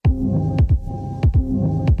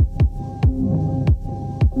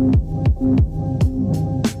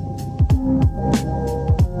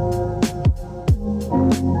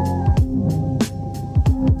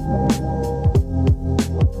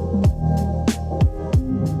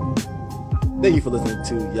Thank you for listening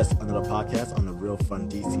to Yes Another Podcast on the Real Fun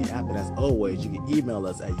DC app. And as always, you can email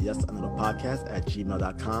us at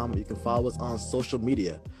yesanotherpodcast@gmail.com. You can follow us on social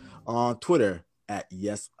media, on Twitter at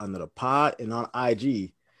Yes Another Pod, and on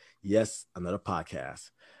IG, Yes Another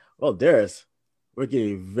Podcast. Well, Darius, we're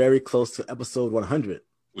getting very close to episode 100.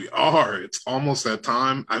 We are. It's almost that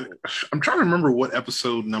time. I'm trying to remember what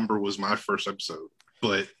episode number was my first episode,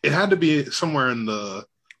 but it had to be somewhere in the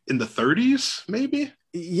 30s, maybe.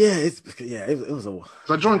 Yeah, it was a.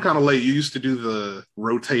 I joined kind of late. You used to do the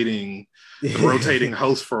rotating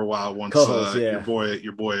host for a while once your boy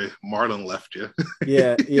Marlon left you.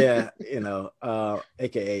 yeah,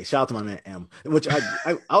 AKA shout out to my man M, which I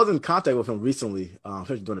was in contact with him recently,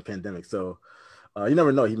 especially during the pandemic. So you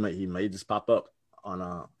never know, he might just pop up on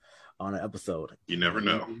an episode. You never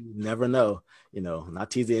know. You never know.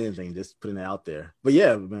 Not teasing anything, just putting it out there. But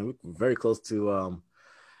yeah, man, we're very close to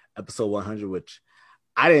episode 100, which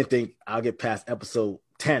I didn't think I'll get past episode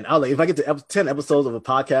 10. I was like, if I get to 10 episodes of a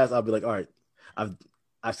podcast, I'll be like, all right, I've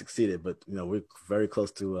succeeded. But we're very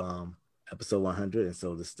close to episode 100, and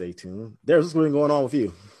so just stay tuned. There's what's been going on with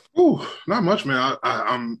you. Ooh, not much, man.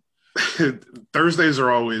 I'm Thursdays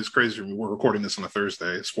are always crazy for me. We're recording this on a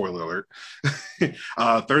Thursday. Spoiler alert.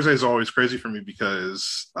 Thursdays are always crazy for me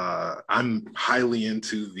because I'm highly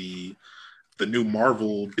into the new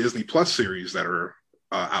Marvel Disney Plus series that are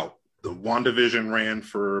out. The WandaVision ran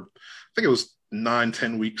for, I think it was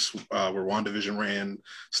 9-10 weeks, where WandaVision ran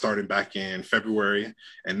starting back in February.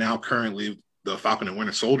 And now currently the Falcon and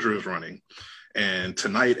Winter Soldier is running. And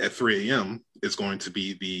tonight at 3 a.m. is going to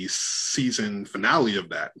be the season finale of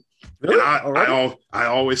that. Really? And I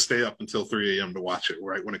always stay up until 3 a.m. to watch it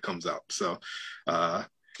right when it comes out. So, I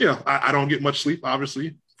don't get much sleep,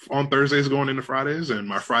 obviously, on Thursdays going into Fridays. And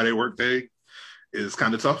my Friday work day is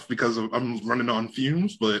kind of tough because I'm running on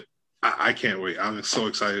fumes, but I can't wait. I'm so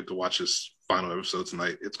excited to watch this final episode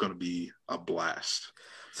tonight. It's going to be a blast.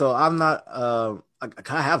 So I'm not, I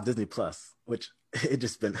have Disney Plus, which it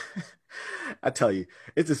just been, I tell you,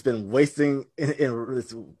 it's just been wasting in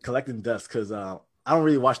collecting dust because I don't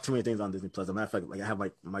really watch too many things on Disney Plus. As a matter of fact, like I have my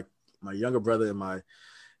younger brother and my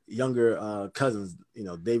younger cousins,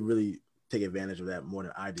 they really take advantage of that more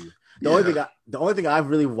than I do. The only thing I've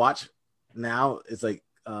really watched now is like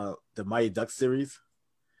the Mighty Ducks series,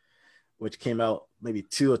 which came out maybe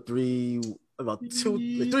 3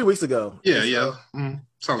 weeks ago.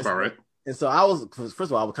 Sounds about right. And so I was, first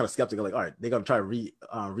of all, I was kind of skeptical, like, all right, they're gonna try to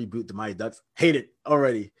reboot the Mighty Ducks. Hate it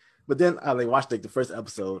already. But then I watched the first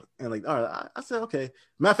episode and all right, I said, okay.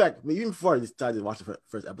 Matter of fact, even before I decided to watch the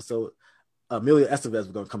first episode, Emilio Estevez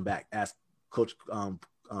was gonna come back as Coach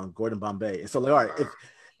Gordon Bombay. And so all right,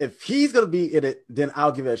 if he's gonna be in it, then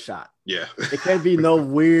I'll give it a shot. Yeah. It can't be no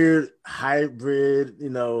weird hybrid,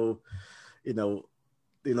 it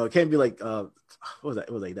can't be like what was that?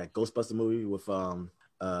 It was like that Ghostbuster movie with the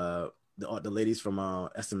ladies from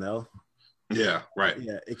SNL. Yeah, right.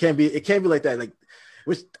 Yeah, it can't be like that. Like,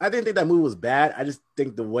 which I didn't think that movie was bad. I just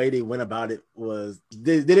think the way they went about it was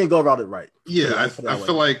they didn't go about it right. Yeah, I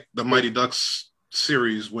feel like the Mighty Ducks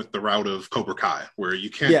series went the route of Cobra Kai, where you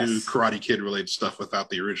can't do Karate Kid related stuff without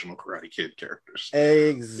the original Karate Kid characters.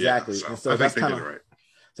 Exactly. Yeah, so I think they did it right.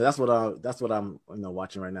 So that's what I'm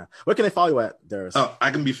watching right now. Where can they follow you at, Darius?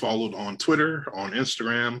 I can be followed on Twitter, on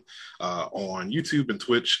Instagram, on YouTube and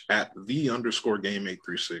Twitch at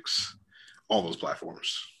 _game836, all those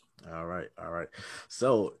platforms. All right.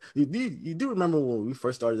 So you do remember when we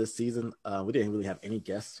first started this season? We didn't really have any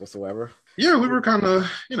guests whatsoever. Yeah, we were kind of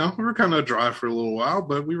dry for a little while,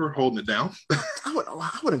 but we were holding it down.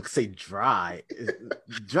 I wouldn't say dry.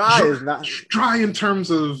 Dry is not dry in terms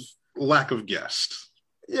of lack of guests.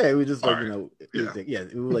 Yeah, we just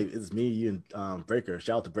it's me, you, and Breaker.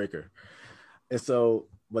 Shout out to Breaker. And so,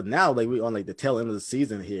 but now we on the tail end of the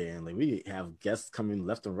season here, and we have guests coming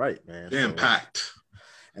left and right, man. Damn packed.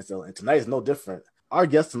 And tonight is no different. Our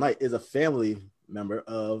guest tonight is a family member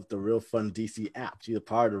of the Real Fun DC app. She's a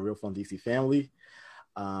part of the Real Fun DC family.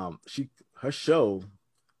 Her show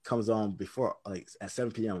comes on before at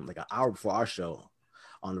 7 p.m., like an hour before our show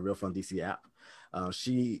on the Real Fun DC app.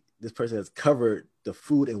 This person has covered the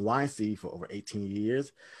food and wine scene for over 18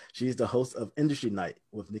 years. She's the host of Industry Night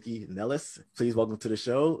with Nikki Nellis. Please welcome to the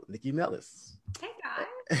show, Nikki Nellis. Hey guys.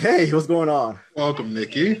 Hey, what's going on? Welcome,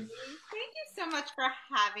 Nikki. Thank you so much for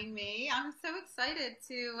having me. I'm so excited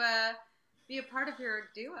to be a part of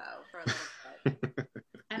your duo for a little bit.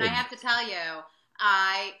 And I have to tell you,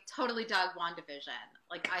 I totally dug WandaVision.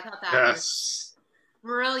 I thought that was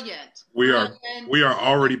brilliant. We are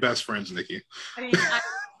already best friends, Nikki.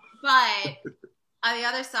 But on the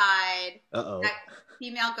other side, that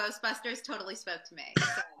female Ghostbusters totally spoke to me.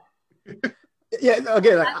 So. Yeah, no,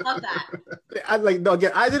 again, I love that. I like no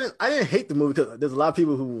again. I didn't hate the movie because there's a lot of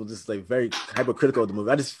people who were just like very hypercritical of the movie.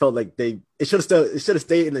 I just felt like it should have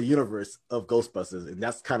stayed in the universe of Ghostbusters, and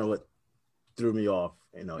that's kind of what threw me off.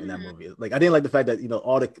 In that movie, like I didn't like the fact that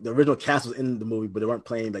all the original cast was in the movie, but they weren't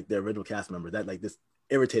playing like their original cast members. That like this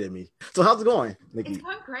irritated me. So how's it going, Nikki? It's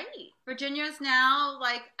going great. Virginia's now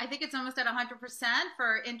like I think it's almost at 100%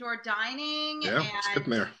 for indoor dining Yeah, it's and getting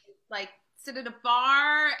there. like sit at a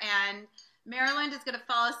bar. And Maryland is going to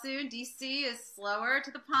follow soon. DC is slower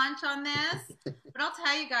to the punch on this, but I'll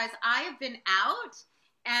tell you guys, I have been out,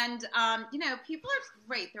 and people are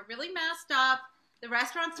great. They're really masked up. The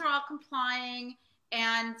restaurants are all complying,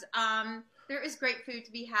 and there is great food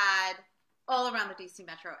to be had all around the DC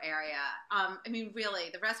metro area. I mean, really,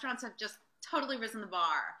 the restaurants have just totally risen the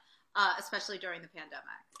bar, especially during the pandemic.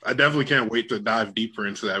 I definitely can't wait to dive deeper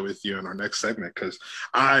into that with you in our next segment because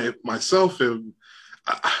I myself am,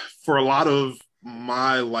 for a lot of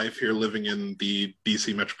my life here living in the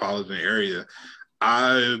DC metropolitan area,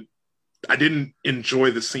 I didn't enjoy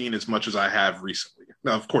the scene as much as I have recently.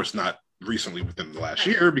 Now, of course, not recently within the last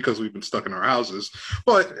year because we've been stuck in our houses,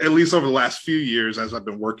 but at least over the last few years, as I've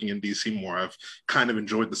been working in DC more, I've kind of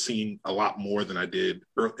enjoyed the scene a lot more than I did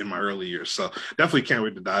in my early years. So definitely can't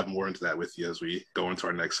wait to dive more into that with you as we go into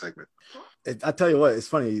our next segment. I tell you what, it's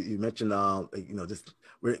funny you mentioned just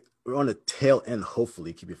we're on the tail end,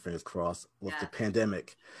 hopefully, keep your fingers crossed, with the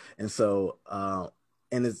pandemic. And so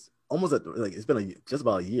and it's almost it's been just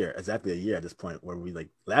about exactly a year at this point, where we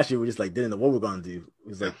last year we just didn't know what we were gonna do. It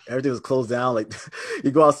was everything was closed down. Like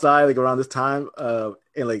you go outside around this time, and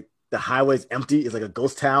the highway's empty. It's like a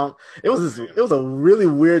ghost town. It was a really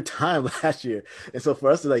weird time last year. And so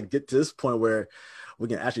for us to get to this point where we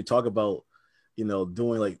can actually talk about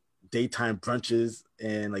doing daytime brunches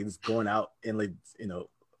and just going out and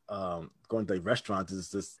going to restaurants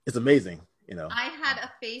it's amazing. I had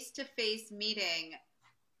a face-to-face meeting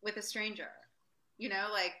with a stranger.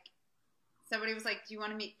 Somebody was like, do you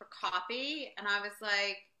want to meet for coffee? And I was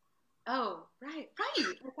like, oh, right.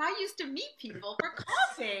 I used to meet people for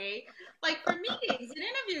coffee, for meetings and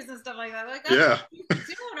interviews and stuff like that. That's what you used to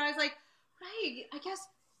do. And I was like, right, I guess,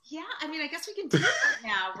 yeah. I mean, I guess we can do that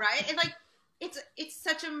now, right? And it's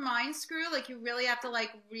such a mind screw. You really have to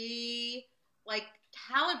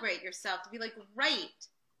calibrate yourself to be right.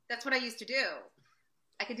 That's what I used to do.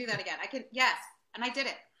 I can do that again. Yes. And I did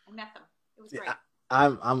it. I met them. It was great.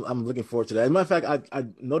 I'm looking forward to that. As a matter of fact, I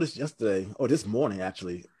noticed yesterday or this morning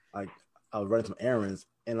actually, I was running some errands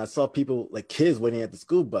and I saw people kids waiting at the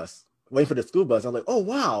school bus, waiting for the school bus. I'm like, oh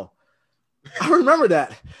wow, I remember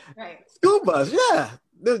that. Right. School bus, yeah.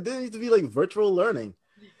 There needs to be virtual learning,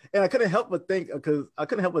 and I couldn't help but think I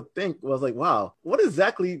was like, wow, what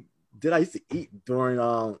exactly did I used to eat during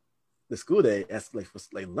the school day as for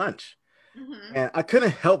lunch? Mm-hmm. And I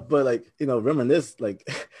couldn't help but reminisce.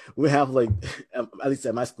 We have at least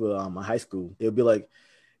at my school, my high school, it would be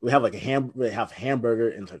we have we have hamburger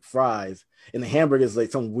and fries, and the hamburger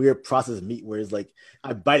is some weird processed meat where it's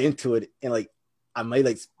I bite into it and I might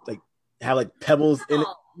have pebbles in it.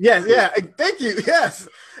 Yes, yeah. Thank you. Yes.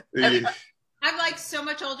 I'm so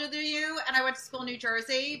much older than you, and I went to school in New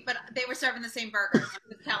Jersey, but they were serving the same burgers.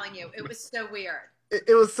 I'm just telling you, it was so weird.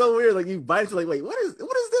 It was so weird. You bite into wait, what is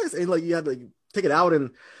this? And you had to take it out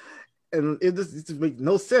and it just makes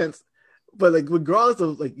no sense. But regardless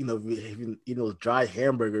of if you eat those dry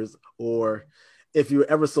hamburgers, or if you were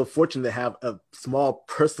ever so fortunate to have a small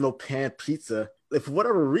personal pan pizza, for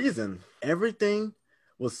whatever reason, everything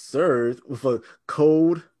was served with a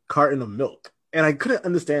cold carton of milk, and I couldn't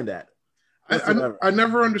understand that. I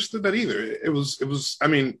never understood that either. It was. I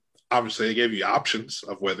mean, obviously, they gave you options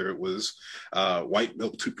of whether it was white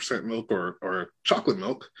milk, 2% milk, or chocolate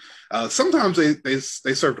milk. Sometimes they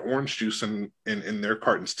served orange juice in their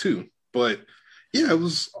cartons too. But yeah, it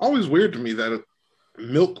was always weird to me that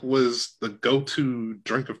milk was the go-to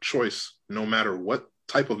drink of choice, no matter what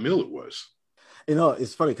type of meal it was.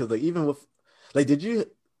 It's funny because even with did you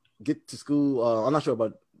get to school? I'm not sure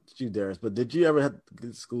about you, Darius, but did you ever have to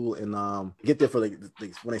get to school and get there for when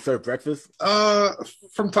they serve breakfast?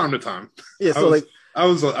 From time to time. Yeah, so I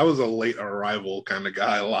was a late arrival kind of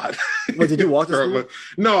guy a lot. But did you walk to school?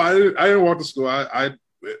 No, I didn't walk to school. I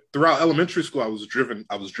throughout elementary school, I was driven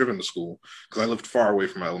to school because I lived far away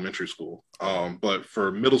from my elementary school. But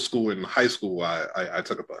for middle school and high school, I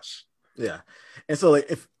took a bus. Yeah, and so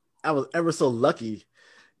if I was ever so lucky,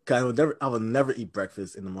 because I would never eat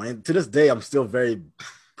breakfast in the morning. To this day, I'm still very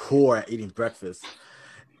poor at eating breakfast.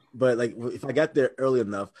 But if I got there early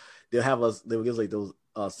enough, they would give us those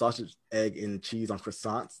sausage, egg, and cheese on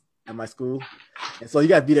croissants at my school, and so you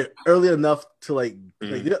got to be there early enough to like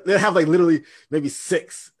they have like literally maybe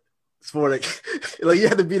 6 for like like you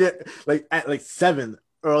had to be there like at like 7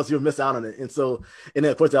 or else you'll miss out on it. And so and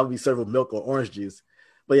then of course that would be served with milk or orange juice.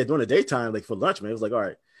 But yeah, during the daytime, like for lunch, man, it was like all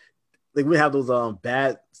right, like we have those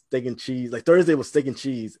bad steak and cheese. Like Thursday was steak and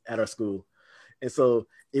cheese at our school, and so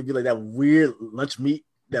it'd be like that weird lunch meat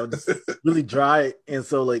that was really dry. And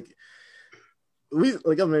so like we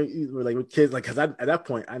like I mean we were like with kids like because at that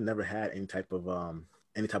point I never had any type of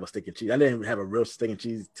steak and cheese. I didn't even have a real steak and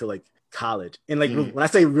cheese till like college. And like when I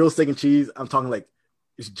say real steak and cheese, I'm talking like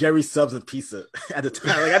it's Jerry Subs and pizza at the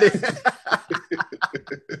time. Like I didn't.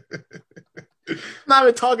 I'm not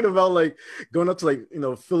even talking about like going up to like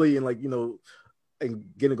Philly and like and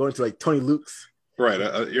going to like Tony Luke's. Right,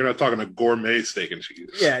 you're not talking a gourmet steak and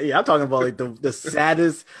cheese. Yeah, I'm talking about like the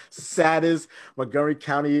saddest Montgomery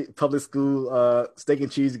County public school steak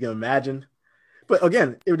and cheese you can imagine. But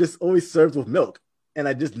again, it was just always served with milk, and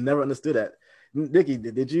I just never understood that. Nikki,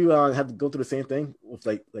 did you have to go through the same thing with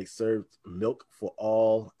like served milk for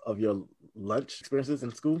all of your lunch experiences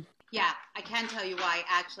in school? Yeah, I can tell you why.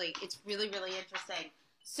 Actually, it's really, really interesting.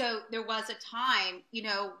 So there was a time,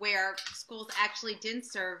 where schools actually didn't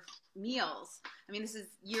serve meals. I mean, this is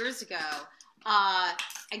years ago.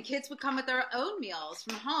 And kids would come with their own meals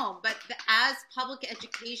from home. But as public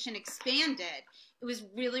education expanded, it was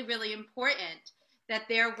really, really important that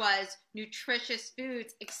there was nutritious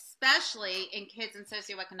foods, especially in kids in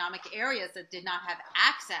socioeconomic areas that did not have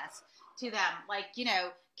access to them. Like,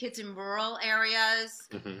 kids in rural areas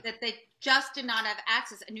that they just did not have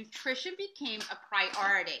access. And nutrition became a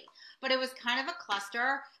priority. But it was kind of a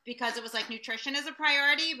cluster because it was like nutrition is a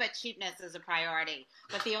priority, but cheapness is a priority.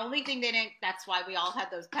 But the only thing they didn't, that's why we all had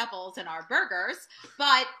those pebbles in our burgers.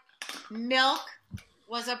 But milk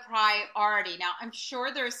was a priority. Now, I'm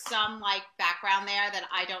sure there's some like background there that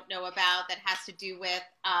I don't know about that has to do with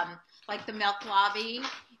like the milk lobby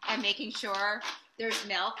and making sure there's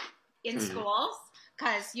milk in schools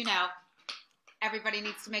because, everybody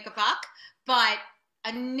needs to make a buck. But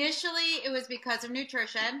initially it was because of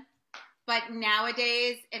nutrition. But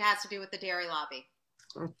nowadays, it has to do with the dairy lobby.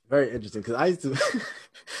 Very interesting because I used to,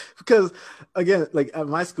 because again, like at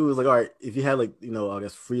my school, it was like, all right, if you had like, I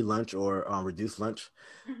guess free lunch or reduced lunch,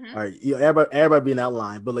 all right, everybody be in that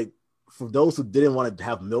line. But like for those who didn't want to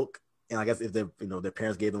have milk, and I guess if their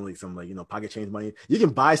parents gave them like some like pocket change money, you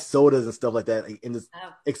can buy sodas and stuff like that like, in this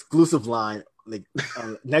exclusive line. Like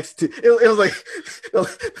next to it was like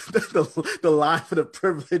the line for the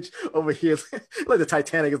privilege over here, like the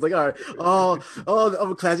Titanic. It's like all right, the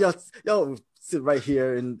upper class, y'all sit right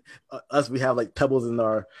here, and us we have like pebbles in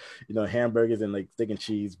our hamburgers and like steak and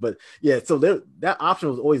cheese. But yeah, so that option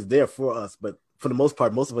was always there for us. But for the most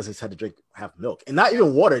part, most of us just had to have milk, and not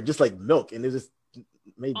even water, just like milk, and it just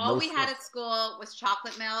made all we had at school was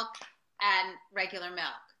chocolate milk and regular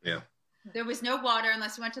milk. Yeah. There was no water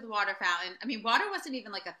unless you went to the water fountain. I mean, water wasn't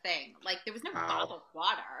even like a thing. Like there was no bottled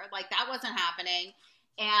water. Like that wasn't happening.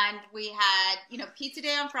 And we had, pizza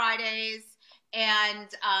day on Fridays and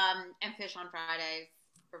fish on Fridays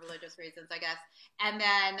for religious reasons, I guess. And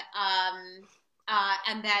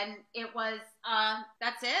then it was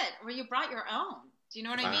that's it. Or you brought your own. Do you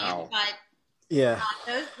know what I mean? But yeah,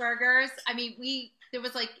 those burgers. I mean, there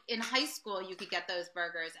was like in high school you could get those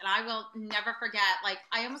burgers, and I will never forget. Like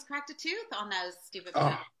I almost cracked a tooth on those stupid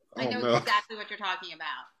burgers. I know exactly what you're talking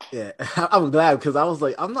about. Yeah, I'm glad because I was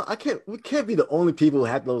like, we can't be the only people who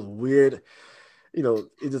had those weird. I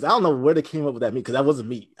don't know where they came up with that meat because that wasn't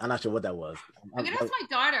meat. I'm not sure what that was. I'm gonna ask my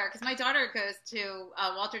daughter because my daughter goes to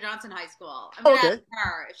Walter Johnson High School. I'm gonna ask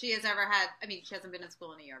her if she has ever had. I mean, she hasn't been in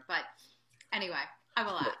school in a year, but anyway, I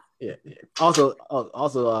will ask. Yeah. Also,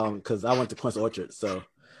 because I went to Quince Orchard, so.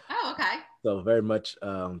 Oh, okay. So very much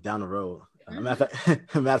down the road. Matter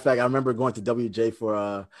of fact, I remember going to WJ for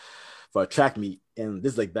a track meet, and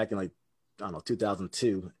this is like back in like I don't know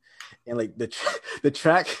 2002, and like the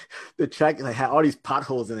track like, had all these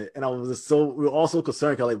potholes in it, and we were all so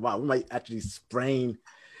concerned because like wow, we might actually sprain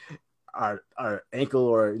our ankle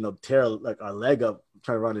or tear like our leg up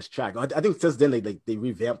trying to run this track. I think since then they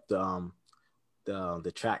revamped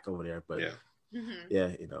the track over there, but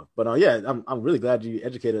but yeah, I'm really glad you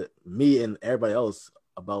educated me and everybody else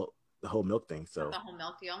about the whole milk thing. So the whole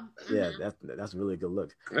milk deal. Yeah, that's really a good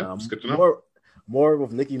look. Yeah, it's good to know. More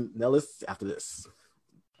with Nikki Nellis after this.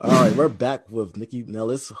 All right, we're back with Nikki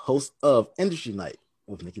Nellis, host of Industry Night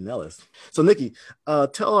with Nikki Nellis. So Nikki,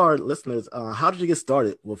 tell our listeners how did you get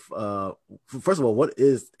started with first of all, what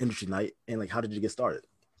is Industry Night, and like how did you get started?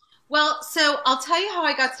 Well, so I'll tell you how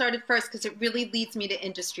I got started first because it really leads me to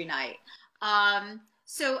Industry Night.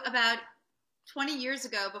 So about 20 years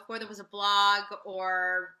ago, before there was a blog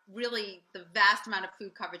or really the vast amount of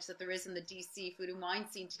food coverage that there is in the DC food and wine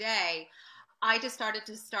scene today, I just started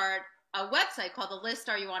a website called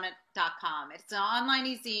thelistareyouonit.com. It's an online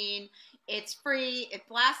e-zine. It's free. It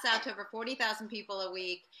blasts out to over 40,000 people a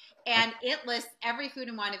week, and it lists every food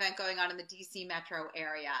and wine event going on in the DC metro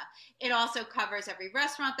area. It also covers every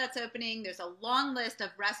restaurant that's opening. There's a long list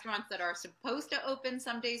of restaurants that are supposed to open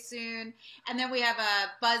someday soon. And then we have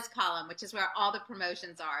a buzz column, which is where all the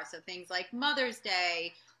promotions are. So things like Mother's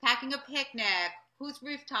Day, packing a picnic, whose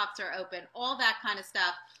rooftops are open, all that kind of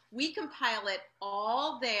stuff. We compile it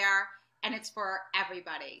all there, and it's for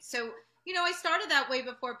everybody. So, you know, I started that way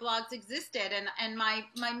before blogs existed, and my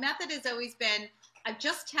method has always been, I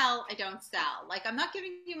just tell, I don't sell. Like, I'm not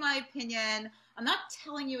giving you my opinion. I'm not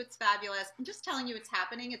telling you it's fabulous. I'm just telling you it's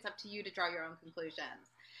happening. It's up to you to draw your own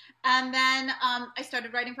conclusions. And then I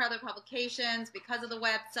started writing for other publications because of the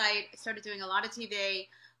website. I started doing a lot of TV,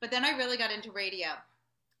 but then I really got into radio.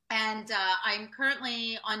 And I'm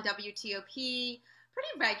currently on WTOP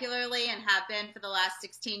pretty regularly and have been for the last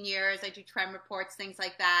 16 years. I do trend reports, things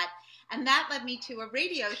like that. And that led me to a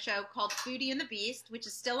radio show called Foodie and the Beast, which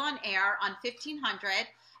is still on air on 1500,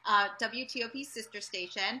 WTOP sister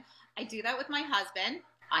station. I do that with my husband.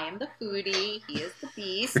 I am the foodie. He is the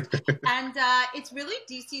beast. And it's really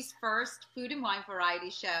DC's first food and wine variety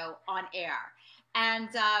show on air. And,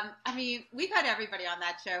 I mean, we've had everybody on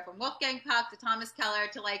that show, from Wolfgang Puck to Thomas Keller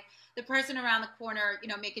to, like, the person around the corner, you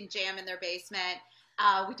know, making jam in their basement.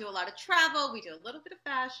 We do a lot of travel. We do a little bit of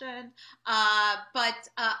fashion. But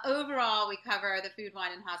overall, we cover the food,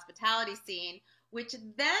 wine, and hospitality scene, which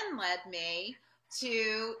then led me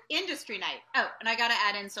to Industry Night. Oh, and I got to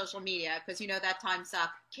add in social media because, you know, that time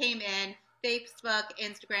suck came in. Facebook,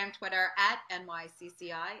 Instagram, Twitter, at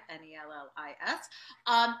NYCCINELLIS.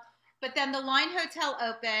 But then the Line Hotel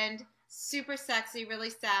opened, super sexy, really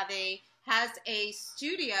savvy, has a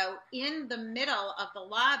studio in the middle of the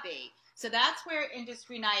lobby. So that's where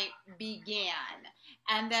Industry Night began.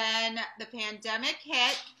 And then the pandemic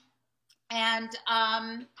hit, and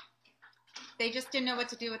they just didn't know what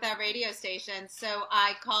to do with that radio station. So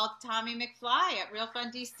I called Tommy McFly at Real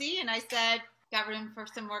Fun DC, and I said, got room for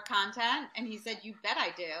some more content? And he said, you bet I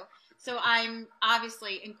do. So I'm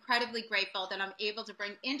obviously incredibly grateful that I'm able to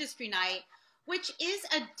bring Industry Night, which is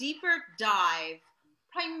a deeper dive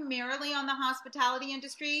primarily on the hospitality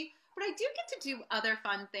industry, but I do get to do other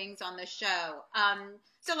fun things on the show.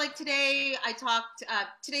 So like today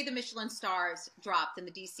today the Michelin stars dropped in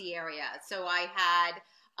the DC area. So I had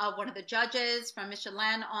one of the judges from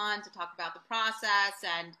Michelin on to talk about the process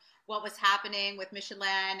and what was happening with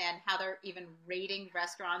Michelin and how they're even rating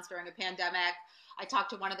restaurants during a pandemic. I talked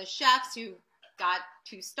to one of the chefs who got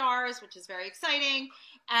 2 stars, which is very exciting.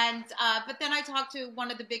 And but then I talked to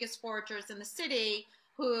one of the biggest foragers in the city,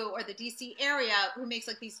 or the DC area, who makes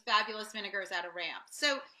like these fabulous vinegars out of ramp.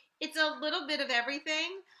 So it's a little bit of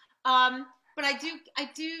everything. But I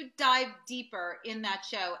do dive deeper in that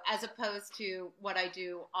show as opposed to what I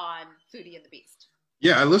do on Foodie and the Beast.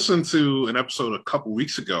 Yeah, I listened to an episode a couple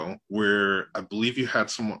weeks ago where I believe you had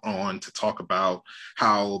someone on to talk about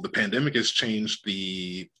how the pandemic has changed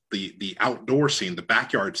the outdoor scene, the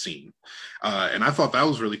backyard scene. And I thought that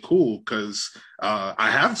was really cool because I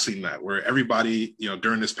have seen that where everybody, you know,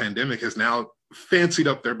 during this pandemic has now fancied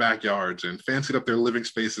up their backyards and fancied up their living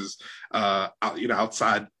spaces,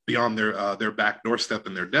 outside beyond their back doorstep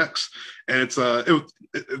and their decks. And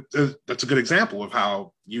that's a good example of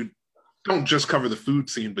how you don't just cover the food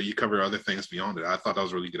scene, but you cover other things beyond it. I thought that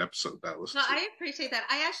was a really good episode. I appreciate that.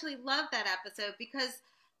 I actually love that episode because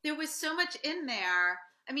there was so much in there.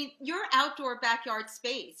 I mean, your outdoor backyard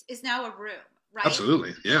space is now a room, right?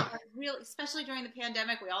 Absolutely, yeah. Especially during the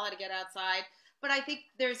pandemic, we all had to get outside. But I think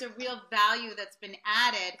there's a real value that's been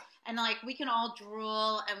added. And like, we can all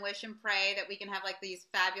drool and wish and pray that we can have like these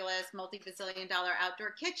fabulous multi-bazillion-dollar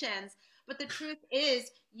outdoor kitchens. But the truth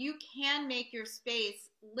is, you can make your space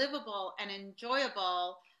livable and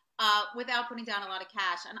enjoyable without putting down a lot of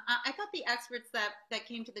cash. And I thought the experts that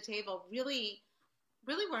came to the table really,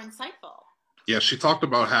 really were insightful. Yeah, she talked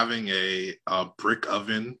about having a brick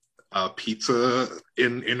oven pizza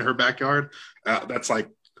in her backyard. That's like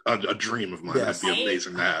a dream of mine. Yes. That'd be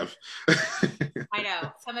amazing to have. I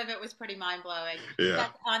know. Some of it was pretty mind-blowing. Yeah.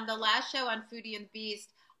 But on the last show on Foodie and the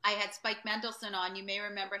Beast, I had Spike Mendelsohn on. You may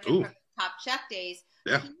remember him from Top Chef days.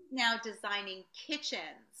 Yeah. He's now designing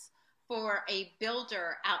kitchens for a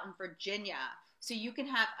builder out in Virginia. So you can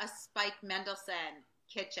have a Spike Mendelsohn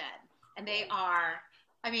kitchen. And they are,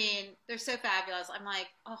 I mean, they're so fabulous. I'm like,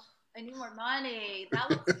 oh, I need more money. That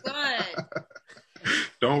looks good.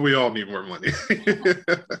 Don't we all need more money?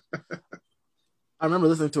 I remember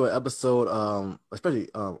listening to an episode, especially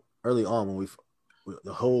early on when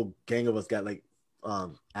the whole gang of us got like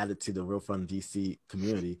added to the Real Fun DC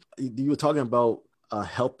community. You were talking about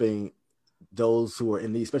helping those who are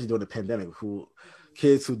in need, especially during the pandemic, who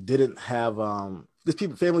kids who didn't have this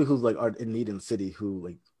people family who like are in need in the city who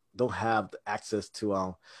like don't have the access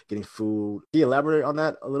to getting food. Can you elaborate on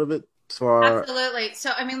that a little bit? For Absolutely.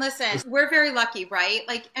 So, I mean, listen, we're very lucky, right?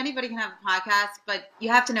 Like anybody can have a podcast, but you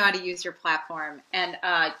have to know how to use your platform. And,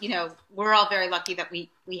 we're all very lucky that we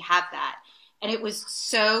have that. And it was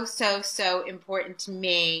so, so, so important to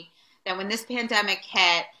me that when this pandemic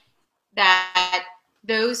hit, that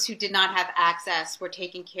those who did not have access were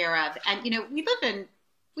taken care of. And, we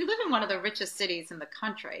live in one of the richest cities in the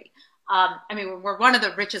country. I mean, we're one of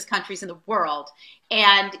the richest countries in the world.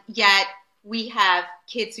 And yet, we have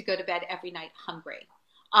kids who go to bed every night hungry.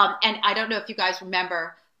 And I don't know if you guys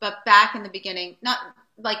remember, but back in the beginning, not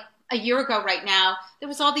like a year ago right now, there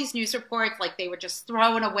was all these news reports like they were just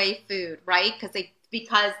throwing away food, right?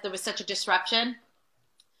 Because there was such a disruption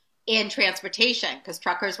in transportation because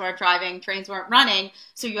truckers weren't driving, trains weren't running.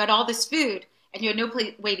 So you had all this food and you had no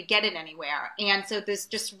way to get it anywhere. And so this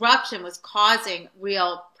disruption was causing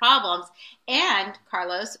real problems. And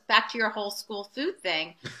Carlos, back to your whole school food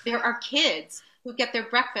thing, there are kids who get their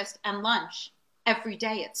breakfast and lunch every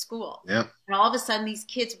day at school. Yeah. And all of a sudden these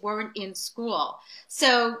kids weren't in school.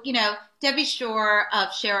 So, Debbie Shore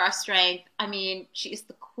of Share Our Strength, I mean, she is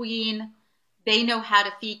the queen. They know how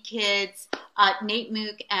to feed kids. Nate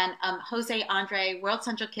Mook and Jose Andre, World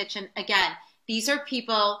Central Kitchen. Again, these are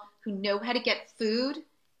people who know how to get food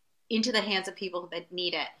into the hands of people that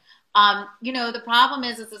need it. The problem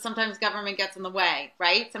is that sometimes government gets in the way,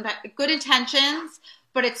 right? Sometimes good intentions,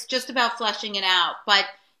 but it's just about fleshing it out. But,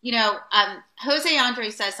 Jose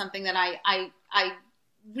Andre says something that I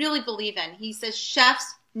really believe in. He says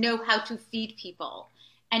chefs know how to feed people,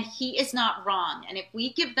 and he is not wrong. And if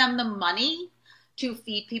we give them the money to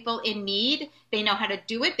feed people in need, they know how to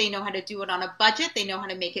do it. They know how to do it on a budget. They know how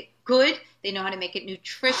to make it good. They know how to make it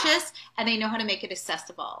nutritious, and they know how to make it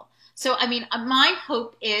accessible. So, I mean, my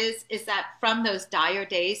hope is that from those dire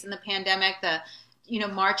days in the pandemic,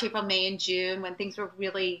 March, April, May, and June, when things were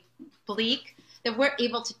really bleak, that we're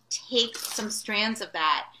able to take some strands of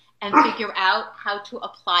that and figure out how to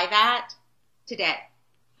apply that today.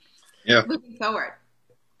 Yeah. Moving forward.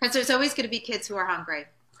 Because there's always going to be kids who are hungry.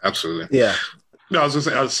 Absolutely. Yeah. No, I was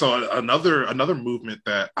going to say, so another movement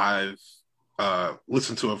that I've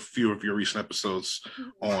listened to a few of your recent episodes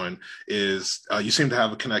on is you seem to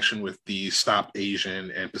have a connection with the Stop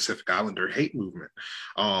Asian and Pacific Islander hate movement.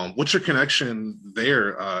 What's your connection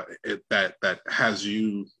there that has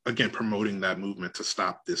you again promoting that movement to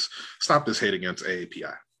stop this hate against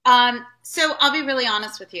AAPI? So I'll be really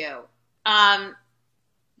honest with you. The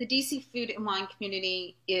DC food and wine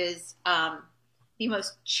community is the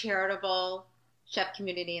most charitable chef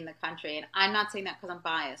community in the country. And I'm not saying that because I'm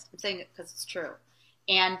biased. I'm saying it because it's true.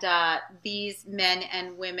 And these men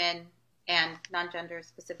and women and non-gender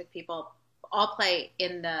specific people all play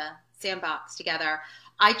in the sandbox together.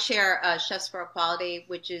 I chair Chefs for Equality,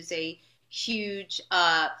 which is a huge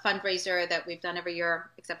fundraiser that we've done every year,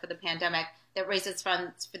 except for the pandemic, that raises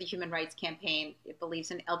funds for the Human Rights Campaign. It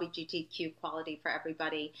believes in LGBTQ equality for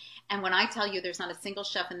everybody. And when I tell you there's not a single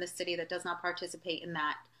chef in this city that does not participate in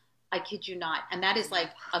that, I kid you not. And that is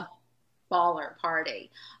like a baller party.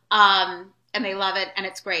 And they love it, and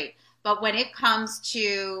it's great. But when it comes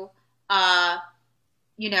to,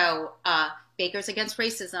 Bakers Against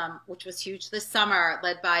Racism, which was huge this summer,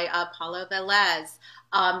 led by Paulo Velez,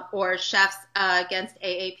 or Chefs Against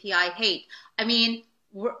AAPI Hate. I mean,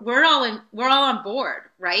 we're all on board,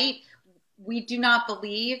 right? We do not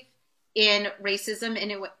believe in racism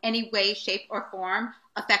in any way, shape, or form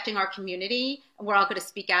affecting our community, and we're all going to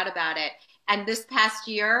speak out about it. And this past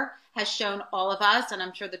year has shown all of us, and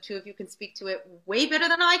I'm sure the two of you can speak to it way better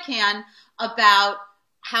than I can, about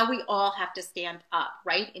how we all have to stand up,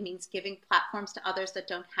 right? It means giving platforms to others that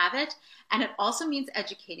don't have it, and it also means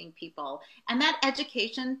educating people. And that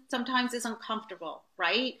education sometimes is uncomfortable,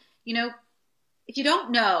 right? If you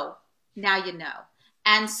don't know, now you know.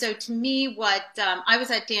 And so to me, I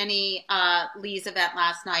was at Danny Lee's event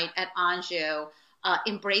last night at Anjou.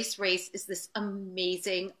 Embrace Race is this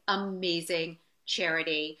amazing, amazing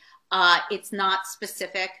charity. It's not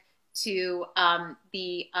specific to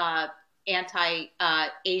the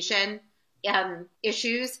anti-Asian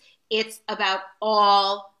issues. It's about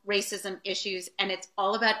all racism issues, and it's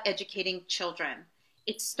all about educating children.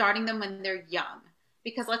 It's starting them when they're young.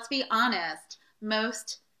 Because let's be honest,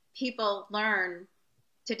 most people learn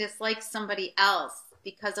to dislike somebody else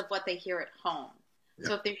because of what they hear at home.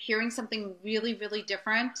 So if they're hearing something really, really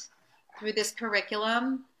different through this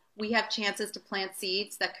curriculum, we have chances to plant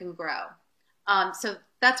seeds that can grow. So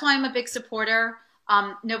that's why I'm a big supporter.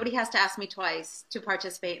 Nobody has to ask me twice to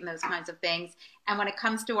participate in those kinds of things. And when it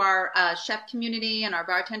comes to our chef community and our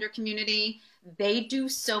bartender community, they do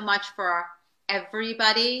so much for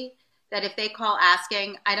everybody that if they call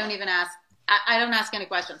asking, I don't even ask. I don't ask any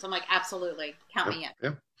questions. I'm like, absolutely, count me in.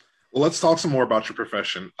 Yeah. Well, let's talk some more about your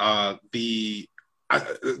profession. This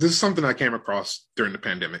is something I came across during the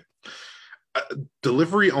pandemic.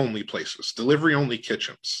 Delivery only places, delivery only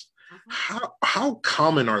kitchens. How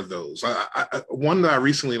common are those? One that I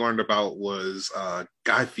recently learned about was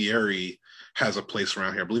Guy Fieri has a place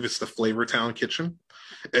around here. I believe it's the Flavortown Kitchen.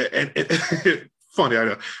 And funny, I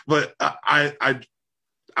know, but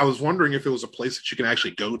I was wondering if it was a place that you can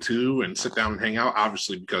actually go to and sit down and hang out.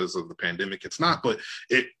 Obviously, because of the pandemic, it's not. But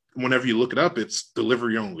whenever you look it up, it's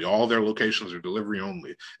delivery only. All their locations are delivery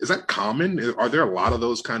only. Is that common? Are there a lot of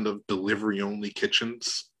those kind of delivery only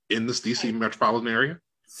kitchens in this DC metropolitan area?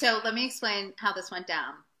 So let me explain how this went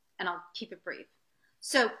down, and I'll keep it brief.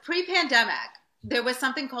 So pre-pandemic, there was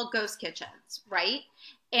something called ghost kitchens, right?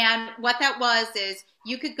 And what that was is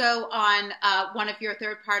you could go on one of your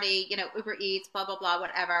third party, Uber Eats, blah, blah, blah,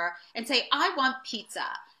 whatever, and say, I want pizza.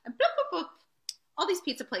 And boop, boop, boop, all these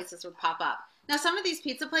pizza places would pop up. Now, some of these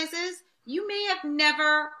pizza places you may have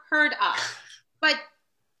never heard of, but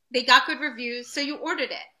they got good reviews, so you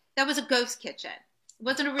ordered it. That was a ghost kitchen. It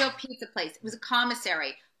wasn't a real pizza place. It was a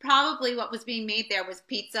commissary. Probably what was being made there was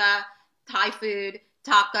pizza, Thai food,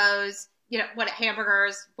 tacos,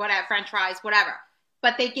 hamburgers, whatever, French fries, whatever.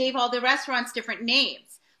 But they gave all the restaurants different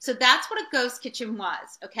names. So that's what a ghost kitchen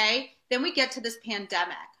was, okay? Then we get to this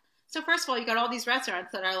pandemic. So first of all, you got all these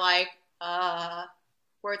restaurants that are like,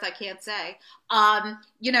 words I can't say.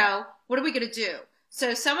 What are we going to do?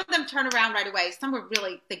 So some of them turn around right away. Some were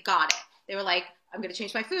really, they got it. They were like, I'm going to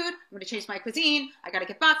change my food. I'm going to change my cuisine. I got to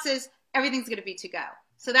get boxes. Everything's going to be to go.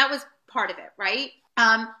 So that was part of it, right?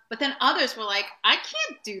 But then others were like, I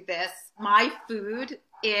can't do this, my food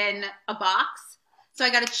in a box. So I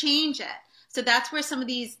got to change it. So that's where some of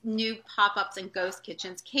these new pop-ups and ghost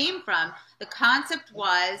kitchens came from. The concept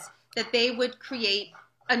was that they would create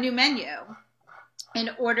a new menu in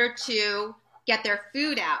order to get their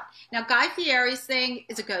food out. Now, Guy Fieri's thing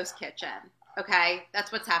is a ghost kitchen. Okay,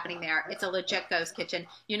 that's what's happening there. It's a legit ghost kitchen.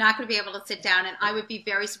 You're not going to be able to sit down, and I would be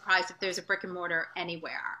very surprised if there's a brick and mortar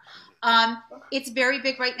anywhere. It's very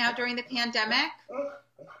big right now during the pandemic.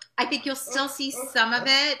 I think you'll still see some of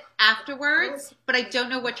it afterwards, but I don't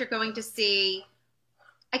know what you're going to see.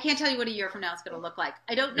 I can't tell you what a year from now is going to look like.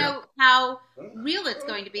 I don't know how real it's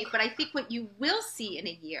going to be, but I think what you will see in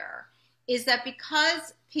a year is that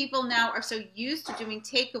because people now are so used to doing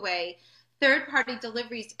takeaway, third-party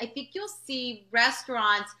deliveries, I think you'll see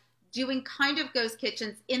restaurants doing kind of ghost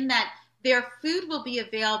kitchens in that their food will be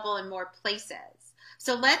available in more places.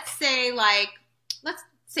 So let's say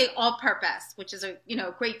All Purpose, which is a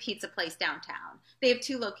great pizza place downtown. They have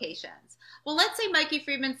 2 locations. Well, let's say Mikey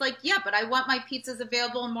Friedman's like, yeah, but I want my pizzas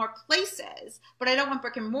available in more places, but I don't want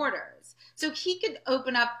brick and mortars. So he could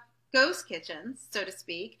open up ghost kitchens, so to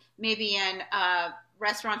speak, maybe in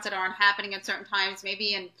restaurants that aren't happening at certain times,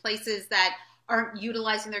 maybe in places that aren't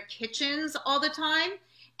utilizing their kitchens all the time.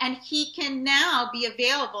 And he can now be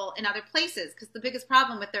available in other places because the biggest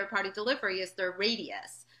problem with third-party delivery is their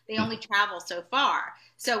radius. They only travel so far.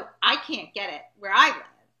 So I can't get it where I live.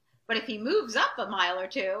 But if he moves up a mile or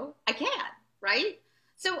 2, I can, right?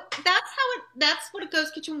 So that's what a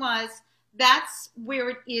ghost kitchen was. That's where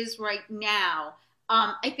it is right now.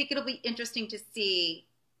 I think it'll be interesting to see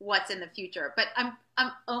what's in the future. But I'm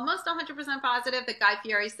almost 100% positive that Guy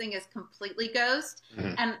Fieri's thing is completely ghost.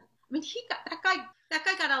 Mm-hmm. And I mean, that guy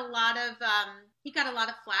got a lot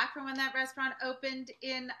of flack from when that restaurant opened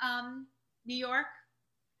in New York,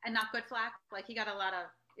 and not good flack. Like he got a lot of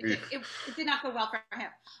it did not go well for him.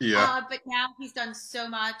 Yeah. But now he's done so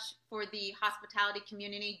much for the hospitality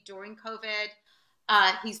community during COVID.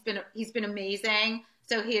 He's been amazing.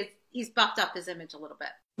 So he's buffed up his image a little bit.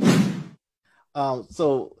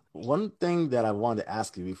 So one thing that I wanted to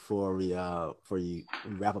ask you before we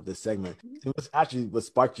wrap up this segment, it was actually what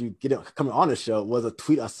sparked you coming on the show was a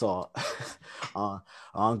tweet I saw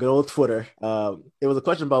on good old Twitter. It was a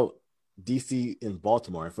question about DC and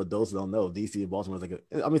Baltimore. And for those who don't know, DC and Baltimore is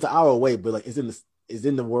it's an hour away, but like it's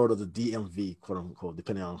in the world of the DMV, quote unquote,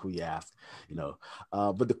 depending on who you ask,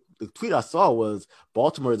 But the tweet I saw was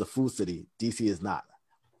Baltimore is a food city, DC is not.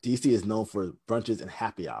 DC is known for brunches and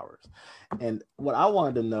happy hours. And what I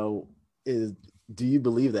wanted to know is, do you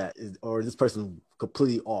believe that, or is this person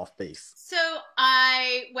completely off base? So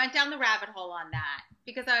I went down the rabbit hole on that.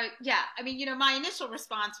 because I mean, my initial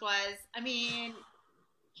response was, I mean,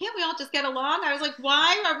 can't we all just get along? I was like,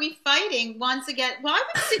 why are we fighting once again? Why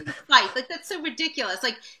would cities fight? Like, that's so ridiculous.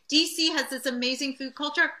 Like, DC has this amazing food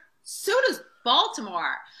culture. So does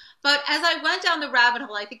Baltimore. But as I went down the rabbit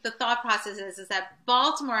hole, I think the thought process is that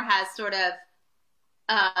Baltimore has sort of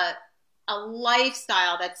a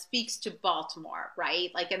lifestyle that speaks to Baltimore,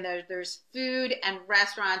 right? Like, and there's food and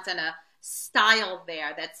restaurants and a style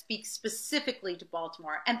there that speaks specifically to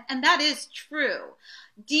Baltimore. And that is true.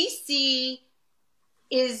 DC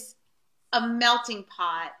is a melting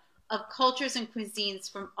pot of cultures and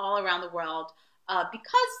cuisines from all around the world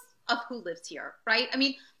because of who lives here, right? I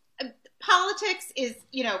mean, politics is,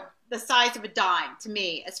 the size of a dime to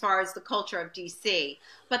me as far as the culture of DC.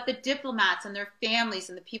 But the diplomats and their families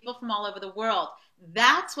and the people from all over the world,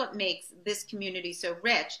 that's what makes this community so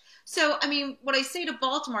rich. So, I mean, what I say to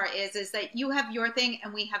Baltimore is that you have your thing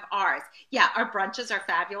and we have ours. Yeah, our brunches are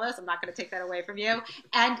fabulous. I'm not going to take that away from you.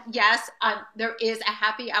 And yes, there is a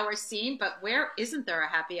happy hour scene, but where isn't there a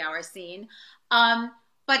happy hour scene?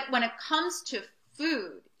 But when it comes to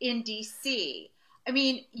food in DC, I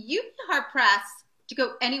mean, you'd be hard-pressed to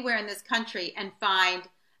go anywhere in this country and find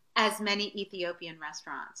as many Ethiopian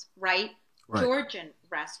restaurants, right? Georgian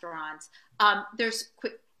restaurants. There's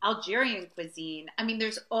Algerian cuisine. I mean,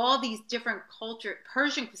 there's all these different culture.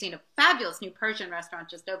 Persian cuisine, a fabulous new Persian restaurant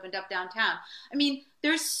just opened up downtown. I mean,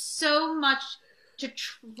 there's so much to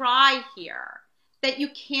try here that you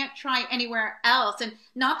can't try anywhere else. And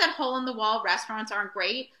not that hole-in-the-wall restaurants aren't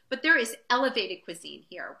great, but there is elevated cuisine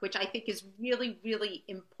here, which I think is really, really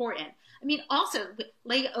important. I mean, also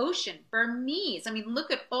Laotian, Burmese. I mean,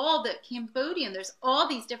 look at all the Cambodian. There's all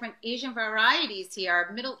these different Asian varieties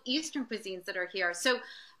here, Middle Eastern cuisines that are here. So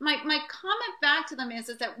my comment back to them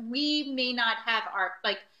is that we may not have our,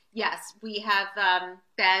 like, yes, we have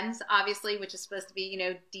Ben's, obviously, which is supposed to be,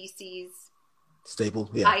 DC's staple,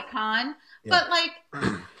 icon. Yeah. But like,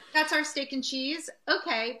 that's our steak and cheese.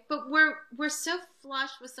 Okay, but we're so flush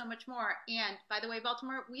with so much more. And by the way,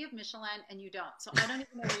 Baltimore, we have Michelin and you don't. So I don't even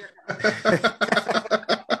know where you're going.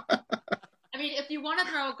 I mean, if you want to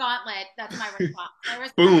throw a gauntlet, that's my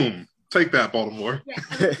response. Boom. Take that, Baltimore. Yeah,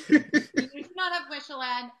 I mean, you do not have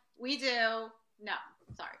Michelin. We do. No,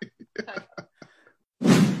 sorry.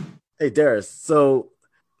 Hey, Darius. So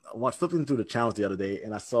I was flipping through the channels the other day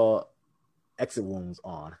and I saw Exit Wounds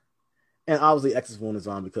on. And obviously Exit Wounds is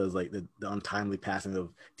on because like the untimely passing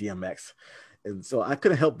of DMX. And so I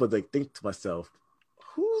couldn't help but like think to myself,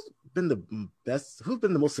 who's been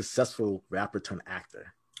the most successful rapper turned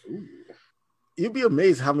actor? Ooh. You'd be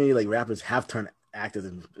amazed how many like rappers have turned actors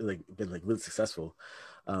and like been like really successful.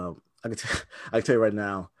 I can tell you right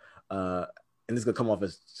now, and this is gonna come off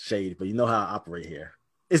as shade, but you know how I operate here.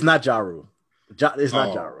 It's not Ja Rule. It's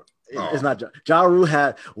not Ja Rule. It's not Ja Rule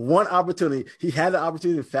had one opportunity. He had the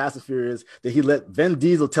opportunity in Fast and Furious that he let Vin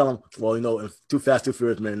Diesel tell him, well, in Too Fast, Too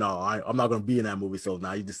Furious, man, no, I'm not going to be in that movie. So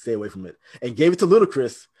now you just stay away from it. And gave it to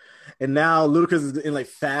Ludacris. And now Ludacris is in like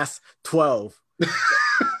Fast 12.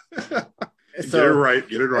 So,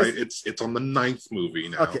 get it right. It's on the 9th movie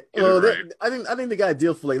now. Okay. Well, right. I think they got a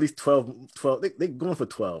deal for like at least 12. They're going for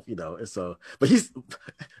 12, And so, but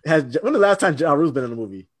when the last time Ja Rule's been in a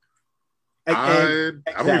movie? I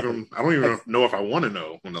don't even know if I want to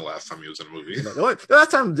know when the last time he was in a movie. The last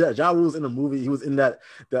time Ja Rule was in a movie, he was in the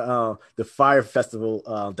Fire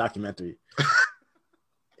Festival documentary,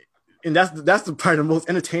 and that's the part of the most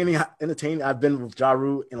entertaining I've been with Ja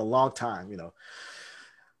Rule in a long time.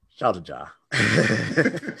 Shout out to Ja.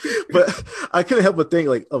 But I couldn't help but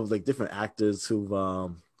think of different actors who've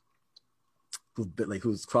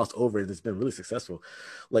crossed over and it's been really successful,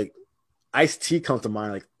 like. Ice-T comes to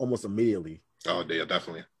mind like almost immediately. Oh yeah,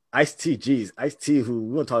 definitely. Ice-T, who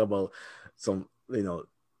we want to talk about some,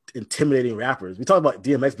 intimidating rappers. We talk about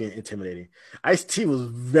DMX being intimidating. Ice-T was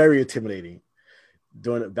very intimidating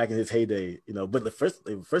back in his heyday, But the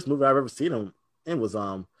first movie I've ever seen him in was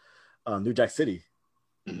New Jack City.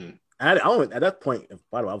 Mm-hmm. And at that point,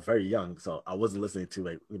 by the way, I was very young, so I wasn't listening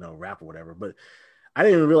to rap or whatever. But I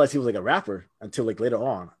didn't even realize he was like a rapper until like later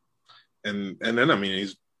on. And then I mean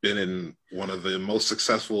he's been in one of the most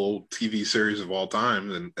successful TV series of all time,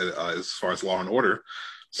 and as far as Law and Order,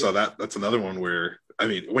 so that's another one where I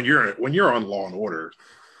mean, when you're on Law and Order,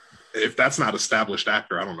 if that's not established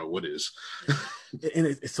actor, I don't know what is. And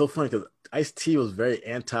it's so funny because Ice-T was very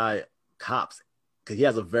anti-cops because he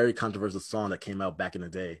has a very controversial song that came out back in the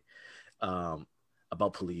day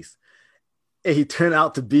about police, and he turned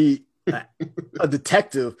out to be a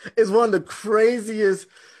detective. It's one of the craziest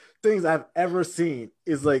things I've ever seen.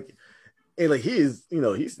 Is like, and like he is,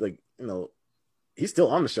 he's like, he's still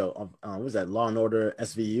on the show. What was that, Law and Order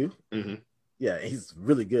SVU? Hmm. Yeah, he's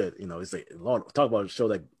really good. It's like talk about a show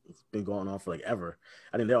that's been going on for like ever.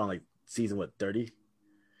 I think they're on like season 30.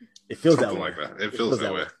 It feels Something that way. like that. It feels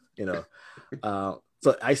that way.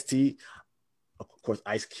 So Ice-T, of course,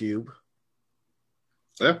 Ice Cube.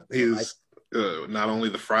 Yeah, he's not only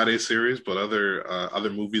the Friday series, but other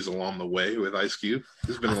movies along the way with Ice Cube.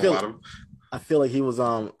 There's been a lot of. I feel like he was.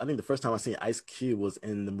 I think the first time I seen Ice Cube was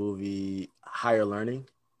in the movie Higher Learning.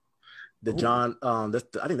 I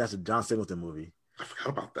think that's a John Singleton movie. I forgot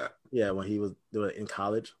about that. Yeah, when they were in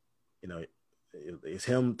college, it's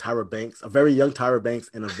him, Tyra Banks, a very young Tyra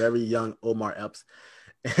Banks, and a very young Omar Epps,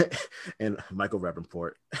 and Michael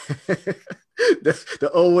Rappaport.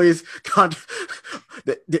 the always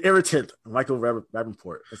the irritant Michael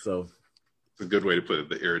Rappaport. So it's a good way to put it.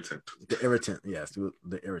 The irritant. The irritant, yes,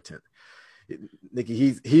 the irritant. Nikki,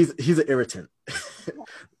 he's an irritant.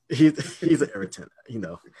 he's an irritant.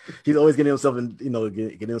 He's always getting himself in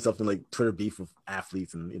getting himself in like Twitter beef with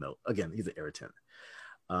athletes, and again, he's an irritant.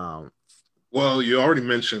 Well, you already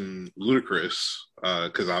mentioned Ludacris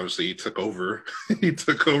because obviously he took over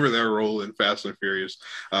that role in Fast and Furious.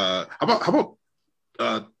 How about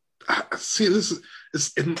see,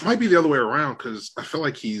 it might be the other way around because I feel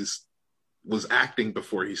like was acting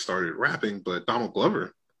before he started rapping, but Donald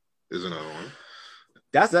Glover is another one.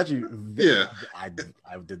 That's actually I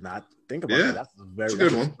did not think about that. That's a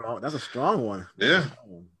good one. That's a strong one. Yeah.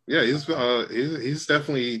 Yeah, he's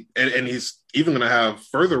definitely, and he's even going to have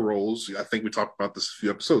further roles. I think we talked about this a few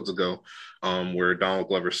episodes ago, where Donald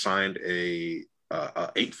Glover signed a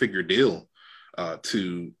 8-figure deal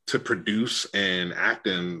to produce and act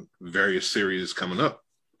in various series coming up.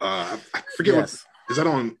 I forget what is that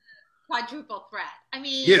on. Quadruple threat. I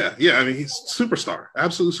mean, yeah. I mean, he's superstar,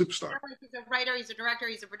 absolute superstar. Like he's a writer, he's a director,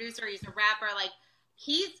 he's a producer, he's a rapper. Like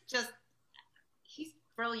he's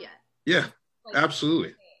brilliant. Yeah,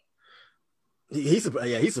 absolutely. He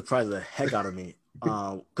surprised the heck out of me.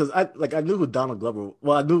 Because I knew who Donald Glover.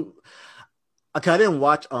 Well, I knew. Okay, I didn't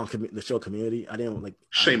watch the show Community. I didn't like.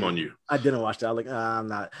 Shame on you. I didn't watch that. I'm like, I'm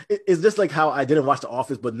not. It's just like how I didn't watch The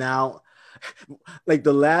Office, but now, like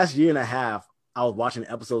the last year and a half, I was watching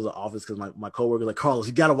episodes of The Office because my coworker like, Carlos,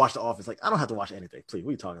 you gotta watch The Office. Like, I don't have to watch anything. Please,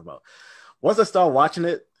 what are you talking about? Once I started watching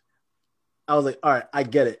it, I was like, all right, I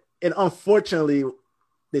get it. And unfortunately,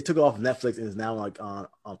 they took it off Netflix and it's now like on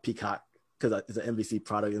Peacock because it's an NBC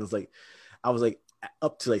product. And it's like, I was like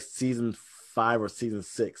up to like season 5 or season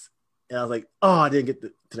 6, and I was like, oh, I didn't get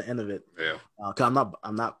to the end of it. Yeah. Because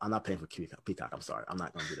I'm not paying for Peacock. I'm sorry, I'm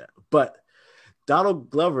not gonna do that. But Donald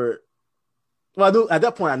Glover, well, I knew at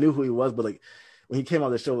that point I knew who he was, but like when he came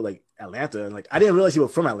on the show like Atlanta, and like I didn't realize he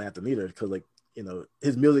was from Atlanta neither, because like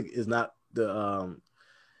his music is not the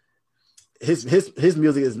his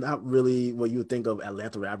music is not really what you would think of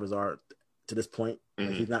Atlanta rappers are to this point.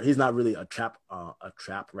 Mm-hmm. Like he's not really a trap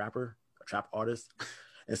rapper, a trap artist,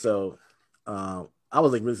 and so I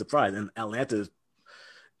was like really surprised. And Atlanta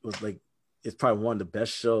was like it's probably one of the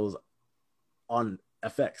best shows on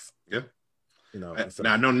FX. Yeah, So,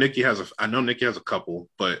 now I know Nikki has a couple,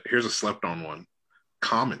 but here's a slept on one.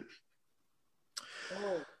 Common.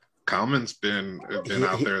 Oh. Common's been out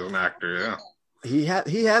there as an actor. Yeah,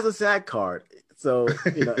 he has a SAG card, so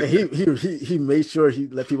he made sure he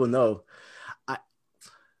let people know.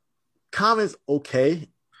 Common's okay.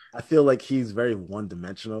 I feel like he's very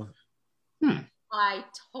one-dimensional. I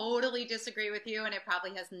totally disagree with you, and it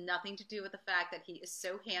probably has nothing to do with the fact that he is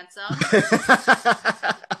so handsome.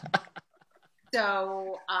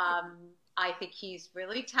 So I think he's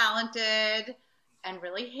really talented and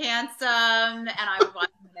really handsome, and I would watch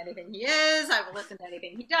him in anything he is. I will listen to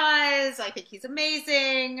anything he does. I think he's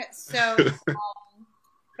amazing. So,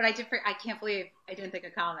 but I can't believe I didn't think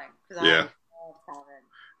of Common, because I love Common.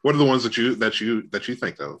 What are the ones that you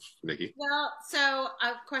think of, Nikki? Well, so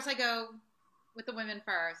of course I go with the women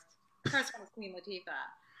first. First one is Queen Latifah.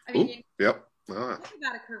 I mean, yep. Talk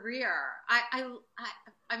about a career.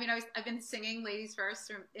 I mean, I've been singing "Ladies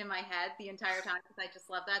First" in my head the entire time because I just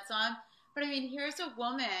love that song. But I mean, here's a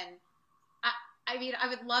woman. I mean, I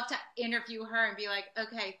would love to interview her and be like,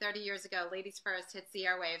 okay, 30 years ago, Ladies First hits the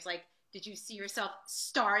airwaves. Like, did you see yourself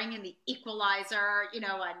starring in The Equalizer,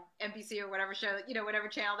 on NBC or whatever show, whatever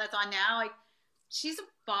channel that's on now? Like, she's a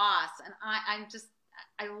boss, and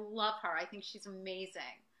I love her. I think she's amazing.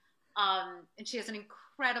 And she has an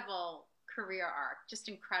incredible career arc, just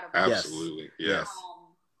incredible. Absolutely, yes.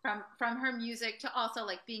 From her music to also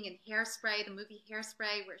like being in Hairspray, the movie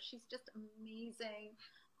Hairspray, where she's just amazing.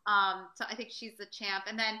 So I think she's the champ.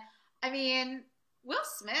 And then, I mean, Will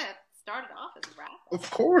Smith started off as a rapper. Of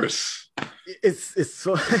course. it's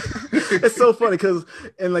so it's so funny because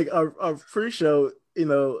in like our pre-show,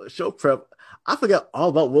 show prep, I forgot all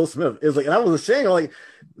about Will Smith. It was like, and I was ashamed. I'm like,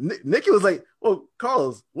 Nikki was like, "Well,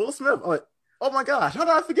 Carlos, Will Smith." I'm like, "Oh my gosh, how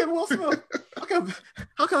did I forget Will Smith? How can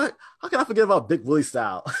I forget about Big Willie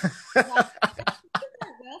style?" Will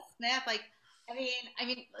Smith, like, I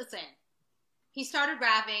mean, listen, he started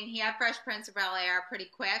rapping. He had Fresh Prince of Bel-Air pretty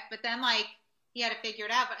quick, but then like he had to figure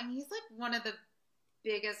it out. But I mean, he's like one of the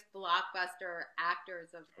biggest blockbuster actors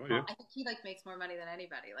of. Oh, yeah. I think he like makes more money than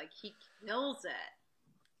anybody. Like he kills it.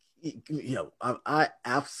 I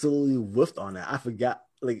absolutely whiffed on that. I forgot,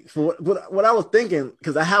 like, for what I was thinking,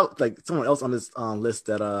 because I have like someone else on this list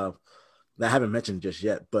that I haven't mentioned just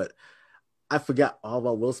yet, but I forgot all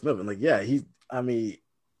about Will Smith. And like, yeah, he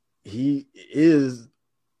is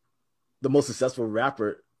the most successful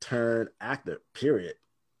rapper turned actor. Period.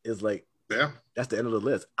 Is like, Yeah, that's the end of the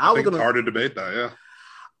list. I think it's hard to debate that. Yeah,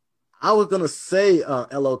 I was gonna say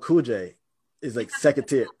LL Cool J is like second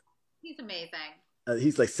tier. He's amazing.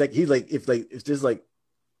 He's like second. He's like, if like it's just like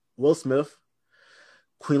Will Smith,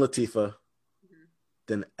 Queen Latifah,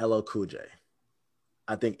 then LL Cool J.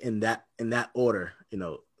 I think in that order,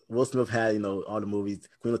 Will Smith had, all the movies.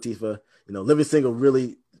 Queen Latifah, Living Single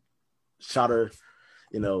really shot her,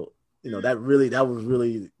 that was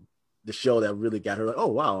really the show that really got her like, oh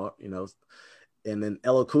wow, and then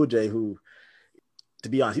LL Cool J, who, to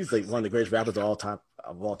be honest, he's like one of the greatest rappers of all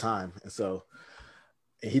time. And so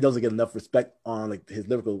he doesn't get enough respect on like his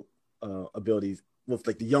lyrical abilities with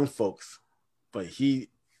like the young folks, but he's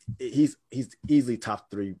easily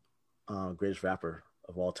top 3 greatest rapper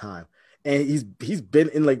of all time. And he's been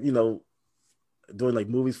in like, doing like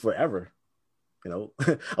movies forever. I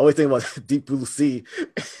always think about Deep Blue Sea.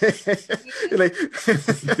 It's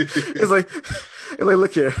like,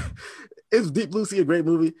 look here, is Deep Blue Sea a great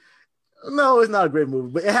movie? No, it's not a great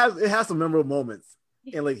movie, but it has some memorable moments.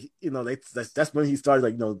 And like, that's when he started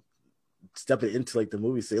like, stepping into like the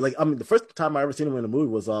movie scene. Like, I mean, the first time I ever seen him in a movie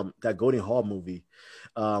was that Goldie Hawn movie,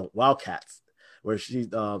 Wildcats, where she's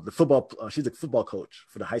the football coach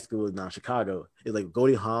for the high school in Chicago. It's like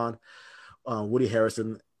Goldie Hawn, Woody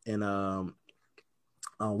Harrelson, and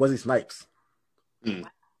Wesley Snipes. Mm.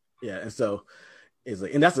 Yeah, and so it's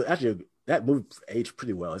like, and that's actually that movie aged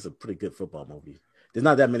pretty well. It's a pretty good football movie. There's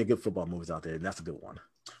not that many good football movies out there, and that's a good one.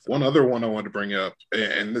 So. One other one I wanted to bring up,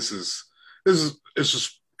 and this is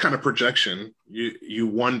just kind of projection. You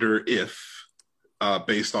wonder if,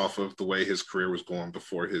 based off of the way his career was going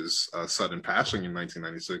before his sudden passing in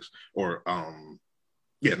 1996, or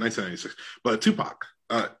 1996, but Tupac.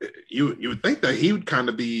 You would think that he would kind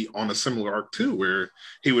of be on a similar arc too, where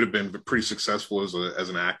he would have been pretty successful as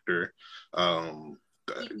an actor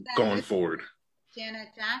going forward. Janet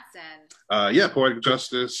Jackson. Poetic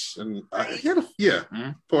Justice, and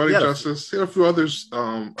Poetic Justice. He had a few others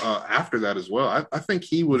after that as well. I think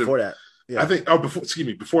he would have. Before that, yeah.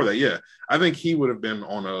 Before that, yeah. I think he would have been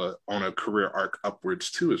on a career arc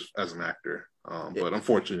upwards too as an actor. But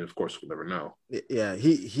unfortunately, of course, we'll never know. Yeah,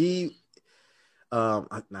 he. I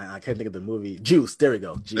can't think of the movie. Juice. There we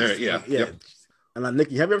go. Juice. Yeah. Yep. And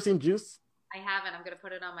Nikki, have you ever seen Juice? I haven't. I'm going to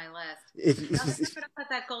put it on my list. I was going to put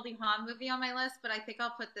that Goldie Hawn movie on my list, but I think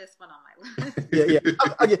I'll put this one on my list. Yeah.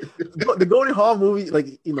 The Goldie Hawn movie,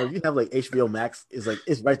 like, you have like HBO Max, is like,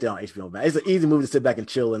 it's right there on HBO Max. It's an easy movie to sit back and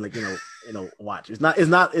chill and like, watch. I'm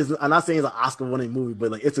not saying it's an Oscar-winning movie,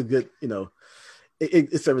 but like, it's a good,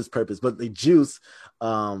 it serves its purpose. But the Juice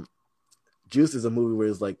is a movie where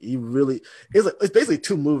it's like, it's basically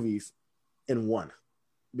 2 movies in one,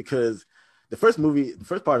 because the first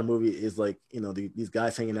part of the movie is like, these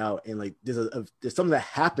guys hanging out, and like there's something that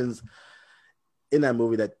happens in that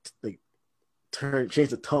movie that like change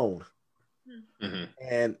the tone,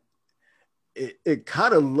 and it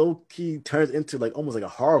kind of low key turns into like almost like a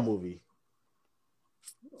horror movie.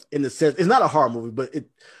 In the sense, it's not a horror movie, but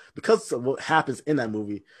because of what happens in that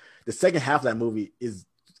movie, the second half of that movie is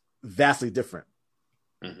vastly different,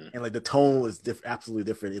 and like the tone is absolutely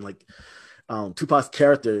different, and like Tupac's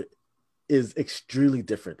character is extremely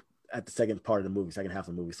different at the second half of the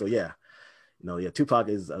movie. So yeah, Tupac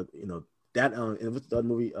is that and what's the other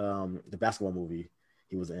movie, the basketball movie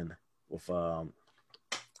he was in with Above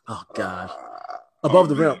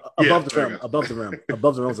the Rim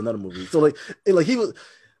was another movie. So like he was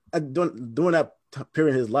during that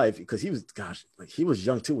period in his life, because he was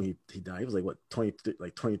young too when he died. He was like what,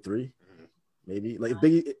 23 maybe. Like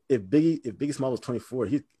if Biggie Small was 24,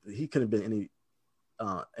 he couldn't have been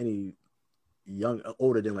any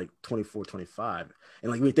older than like 24, 25.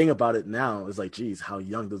 And like when you think about it now, it's like, geez, how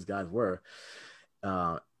young those guys were.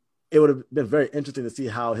 It would have been very interesting to see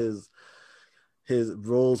how his his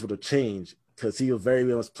roles would have changed because he was very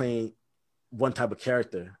much playing one type of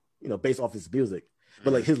character, based off his music.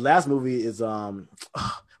 But like his last movie is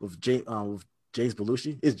with James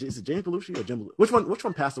Belushi. Is it James Belushi or Jim? Which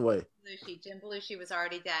one passed away? Jim Belushi was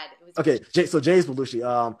already dead. It was okay. So James Belushi.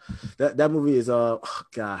 That movie is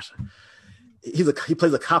gosh, he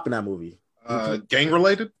plays a cop in that movie. Gang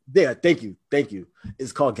related? Yeah, thank you.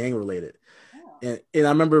 It's called Gang Related. Oh. And I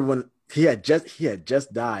remember when he had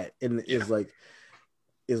just died, and it's like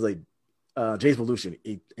James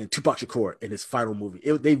Belushi and Tupac Shakur in his final movie.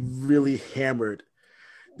 They really hammered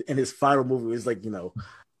in his final movie. It was like,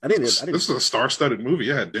 This is a star-studded movie.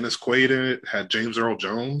 It had Dennis Quaid in it. Had James Earl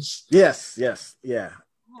Jones. Yes, yeah.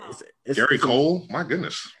 Wow. Gary Cole. My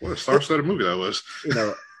goodness, what a star-studded movie that was.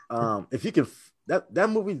 If you can, that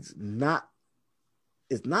movie's not.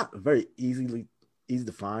 It's not very easy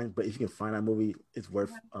to find, but if you can find that movie, it's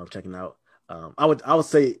worth checking out. I would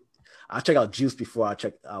say I check out Juice before I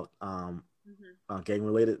check out Gang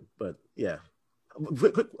Related, but yeah.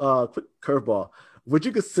 Quick curveball. Would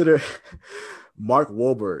you consider Mark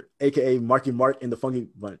Wahlberg, aka Marky Mark in the Funky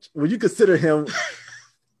Bunch? Would you consider him?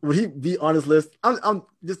 Would he be on his list? I'm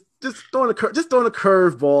just throwing a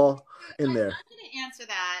curveball in there. I'm going to answer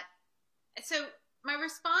that. So my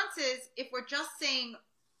response is, if we're just saying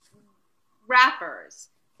rappers,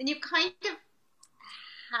 then you kind of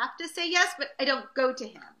have to say yes, but I don't go to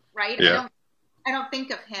him, right? Yeah. I don't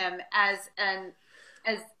think of him as a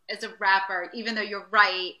rapper, even though you're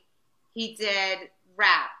right, he did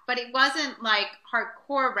rap, but it wasn't like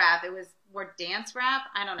hardcore rap. It was more dance rap.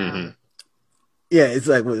 I don't know. Mm-hmm. Yeah, it's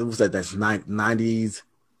like it was like that's 90s.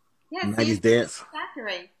 Yeah, 90s dance.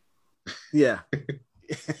 Factory. Yeah.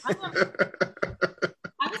 I was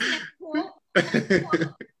cool, but I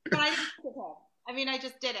didn't him. I mean, I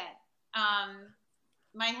just didn't.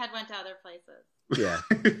 My head went to other places. Yeah.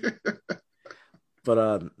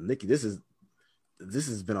 But Nikki, this has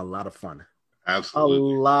been a lot of fun.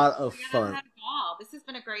 Absolutely. A lot of fun. This has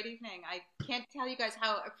been a great evening. I can't tell you guys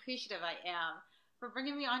how appreciative I am for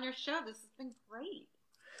bringing me on your show. This has been great.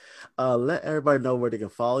 Let everybody know where they can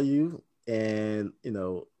follow you and,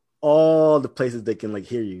 all the places they can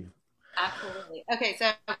hear you. Absolutely. Okay,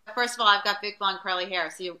 so first of all, I've got big blonde curly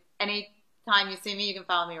hair. So anytime you see me, you can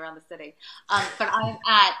follow me around the city. But I'm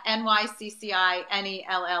at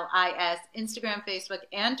NYCCINELLIS, Instagram, Facebook,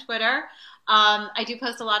 and Twitter. I do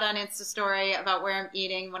post a lot on Insta Story about where I'm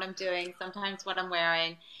eating, what I'm doing, sometimes what I'm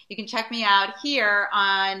wearing. You can check me out here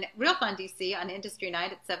on Real Fun DC on Industry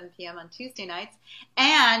Night at 7 p.m. on Tuesday nights,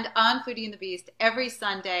 and on Foodie and the Beast every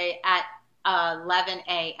Sunday at 11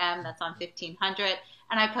 a.m. That's on 1500.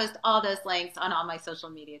 And I post all those links on all my social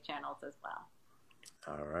media channels as well.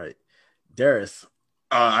 All right. Darius.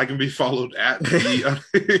 I can be followed at the.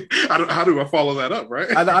 How do I follow that up? Right?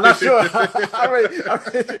 I'm not sure.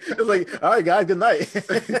 It's like, all right, guys, good night.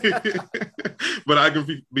 But I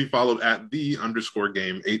can be followed at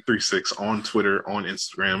 _game836 on Twitter, on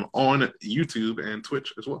Instagram, on YouTube, and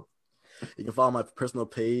Twitch as well. You can follow my personal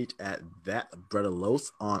page at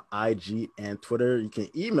ThatBrotherLos on IG and Twitter. You can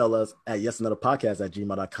email us at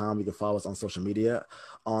yesanotherpodcast@gmail.com. You can follow us on social media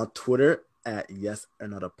on Twitter at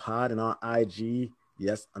yesanotherpod and on IG.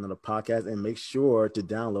 Yes, Another Podcast, and make sure to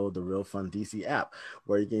download the Real Fun DC app,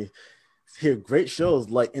 where you can hear great shows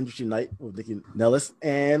like Industry Night with Nikki Nellis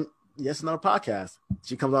and Yes, Another Podcast.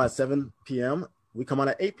 She comes on at 7 p.m. We come on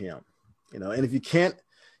at 8 p.m. And if you can't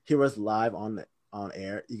hear us live on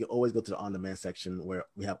air, you can always go to the on-demand section where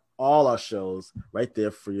we have all our shows right there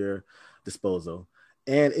for your disposal.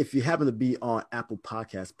 And if you happen to be on Apple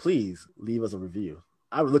Podcasts, please leave us a review.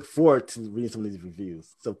 I would look forward to reading some of these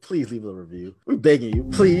reviews. So please leave a review. We're begging you,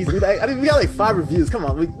 please. We got 5 reviews. Come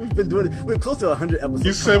on, we've been doing it. We're close to 100 episodes.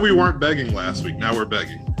 You said we weren't begging last week. Now we're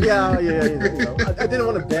begging. Yeah. I didn't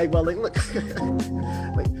want to beg, but look,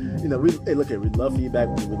 we love feedback.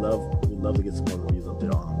 We love to get some more reviews up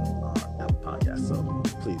there on Apple Podcasts. So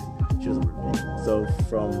please shoot us a review. So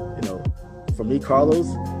from me, Carlos,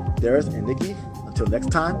 Darius, and Nikki. Until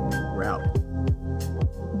next time, we're out.